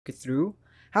you through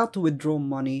how to withdraw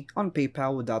money on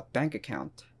PayPal without bank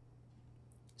account.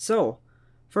 So,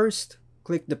 first,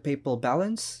 click the PayPal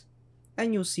balance,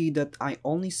 and you'll see that I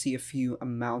only see a few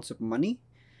amounts of money,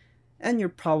 and you're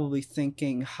probably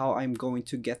thinking how I'm going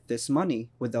to get this money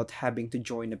without having to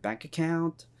join a bank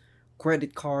account,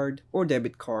 credit card, or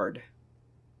debit card.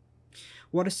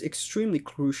 What is extremely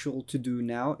crucial to do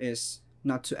now is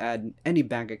not to add any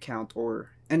bank account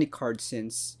or any card,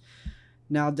 since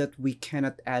now that we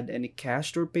cannot add any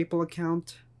cash to our PayPal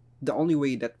account, the only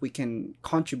way that we can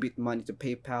contribute money to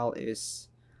PayPal is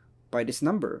by this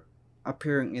number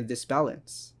appearing in this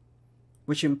balance,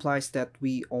 which implies that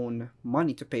we own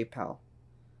money to PayPal.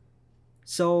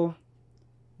 So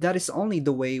that is only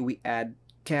the way we add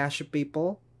cash to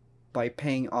PayPal, by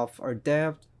paying off our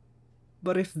debt.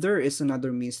 But if there is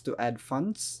another means to add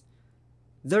funds,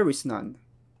 there is none.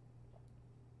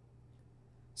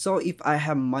 So if I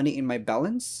have money in my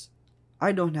balance,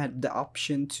 I don't have the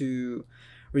option to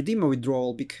redeem a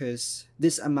withdrawal, because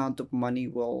this amount of money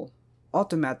will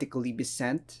automatically be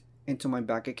sent into my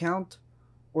bank account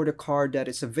or the card that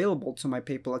is available to my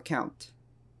PayPal account.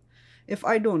 If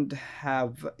I don't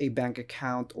have a bank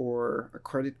account or a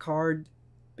credit card,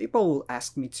 PayPal will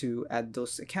ask me to add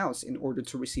those accounts in order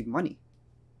to receive money.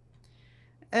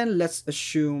 And let's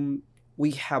assume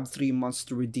we have 3 months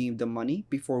to redeem the money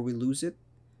before we lose it.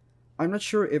 I'm not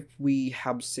sure if we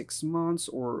have 6 months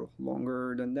or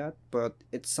longer than that, but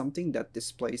it's something that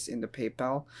displays in the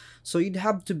PayPal. So you'd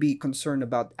have to be concerned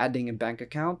about adding a bank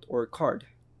account or a card.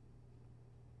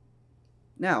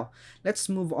 Now, let's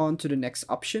move on to the next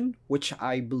option, which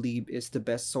I believe is the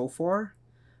best so far,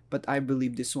 but I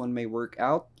believe this one may work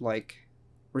out, like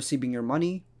receiving your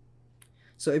money.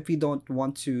 So if you don't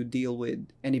want to deal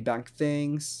with any bank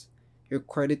things, your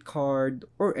credit card,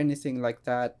 or anything like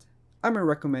that, I may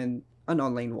recommend an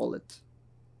online wallet.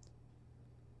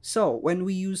 So when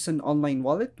we use an online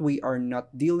wallet, we are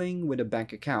not dealing with a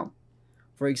bank account.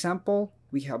 For example,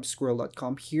 we have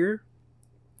Skrill.com here,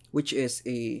 which is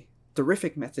a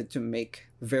terrific method to make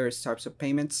various types of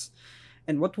payments.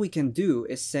 And what we can do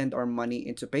is send our money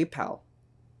into PayPal.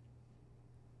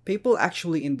 PayPal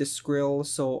actually in this Skrill,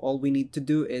 so all we need to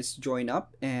do is sign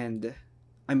up, and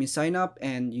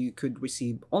you could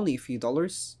receive only a few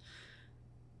dollars.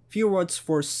 Few words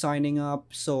for signing up,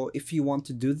 so if you want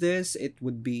to do this, it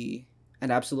would be an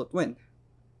absolute win.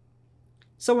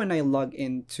 So when I log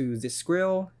into this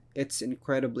Skrill, it's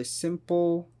incredibly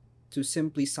simple to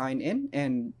simply sign in,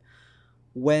 and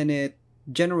when it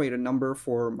generate a number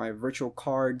for my virtual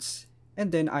cards,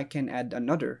 and then I can add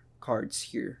another cards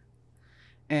here.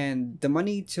 And the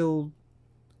money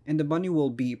will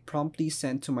be promptly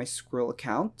sent to my Skrill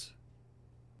account.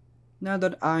 Now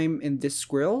that I'm in this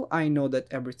Skrill, I know that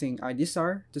everything I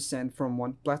desire to send from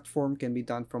one platform can be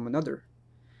done from another.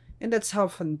 And that's how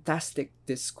fantastic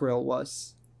this Skrill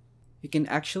was. You can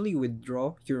actually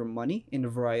withdraw your money in a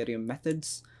variety of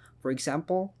methods. For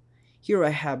example, here I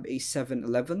have a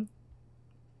 7-Eleven.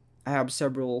 I have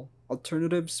several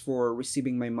alternatives for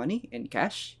receiving my money in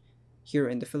cash here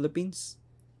in the Philippines,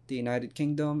 the United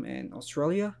Kingdom, and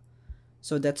Australia.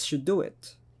 So that should do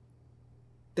it.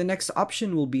 The next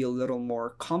option will be a little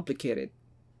more complicated,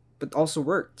 but also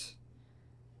worked.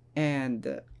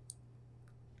 And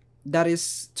that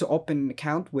is to open an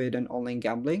account with an online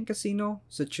gambling casino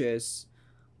such as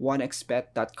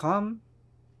onexbet.com.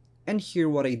 And here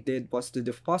what I did was to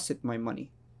deposit my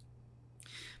money.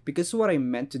 Because what I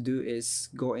meant to do is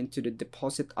go into the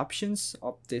deposit options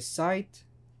of this site,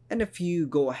 and if you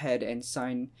go ahead and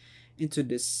sign into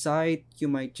this site, you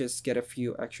might just get a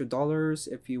few extra dollars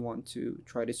if you want to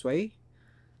try this way.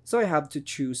 So I have to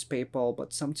choose PayPal,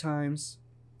 but sometimes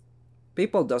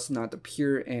PayPal does not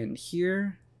appear in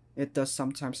here. It does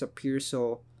sometimes appear,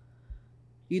 so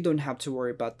you don't have to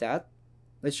worry about that.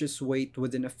 Let's just wait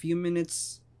within a few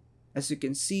minutes. As you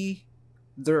can see,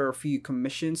 there are a few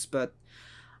commissions, but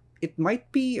it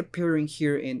might be appearing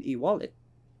here in e-wallet.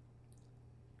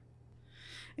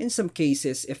 In some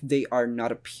cases, if they are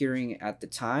not appearing at the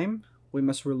time, we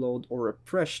must reload or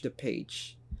refresh the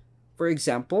page. For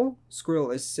example,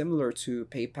 Skrill is similar to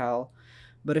PayPal,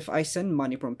 but if I send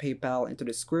money from PayPal into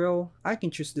the Skrill, I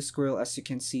can choose the Skrill. As you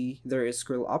can see, there is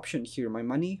Skrill option here, my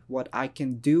money. What I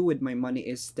can do with my money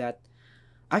is that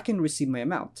I can receive my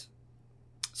amount.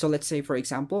 So let's say, for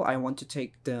example, I want to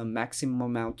take the maximum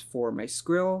amount for my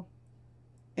Skrill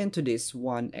into this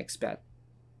 1xbet.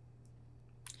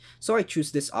 So I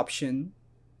choose this option,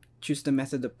 choose the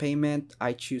method of payment,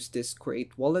 I choose this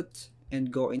create wallet,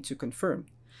 and go into confirm.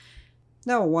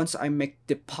 Now once I make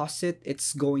deposit,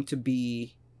 it's going to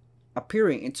be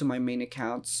appearing into my main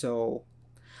account, so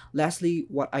Lastly,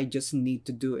 what I just need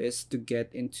to do is to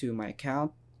get into my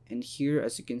account, and here,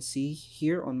 as you can see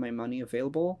here on my money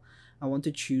available, I want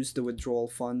to choose the withdrawal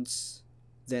funds.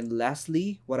 Then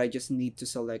lastly, what I just need to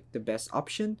select the best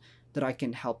option that I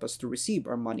can help us to receive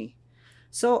our money.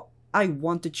 So I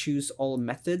want to choose all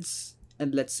methods,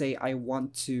 and let's say I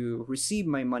want to receive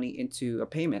my money into a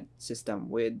payment system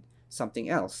with something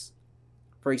else.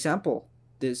 For example,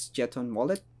 this Jeton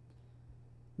wallet.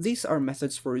 These are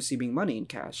methods for receiving money in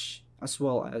cash, as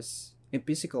well as in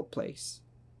physical place.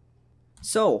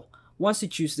 So, once you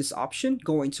choose this option,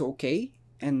 go into OK,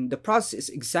 and the process is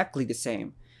exactly the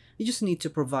same. You just need to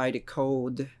provide a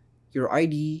code, your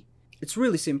ID. It's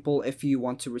really simple if you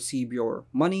want to receive your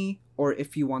money, or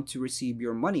if you want to receive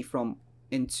your money from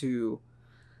into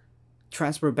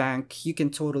transfer bank, you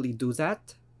can totally do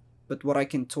that. But what I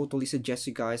can totally suggest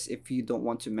you guys, if you don't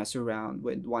want to mess around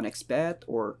with 1xbet,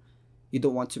 or you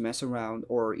don't want to mess around,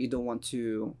 or you don't want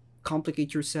to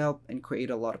complicate yourself and create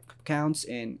a lot of accounts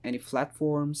in any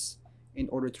platforms in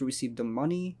order to receive the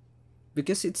money,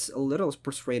 because it's a little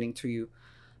frustrating to you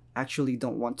actually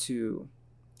don't want to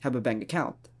have a bank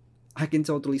account, I can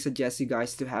totally suggest you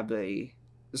guys to have a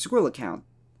Skrill account.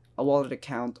 A wallet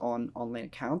account on online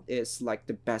account is like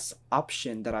the best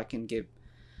option that I can give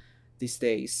these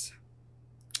days.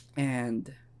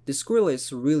 And the Skrill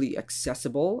is really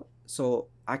accessible, so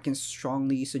I can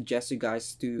strongly suggest you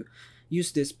guys to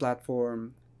use this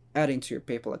platform, add into your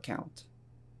PayPal account.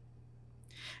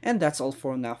 And that's all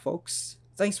for now, folks.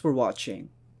 Thanks for watching.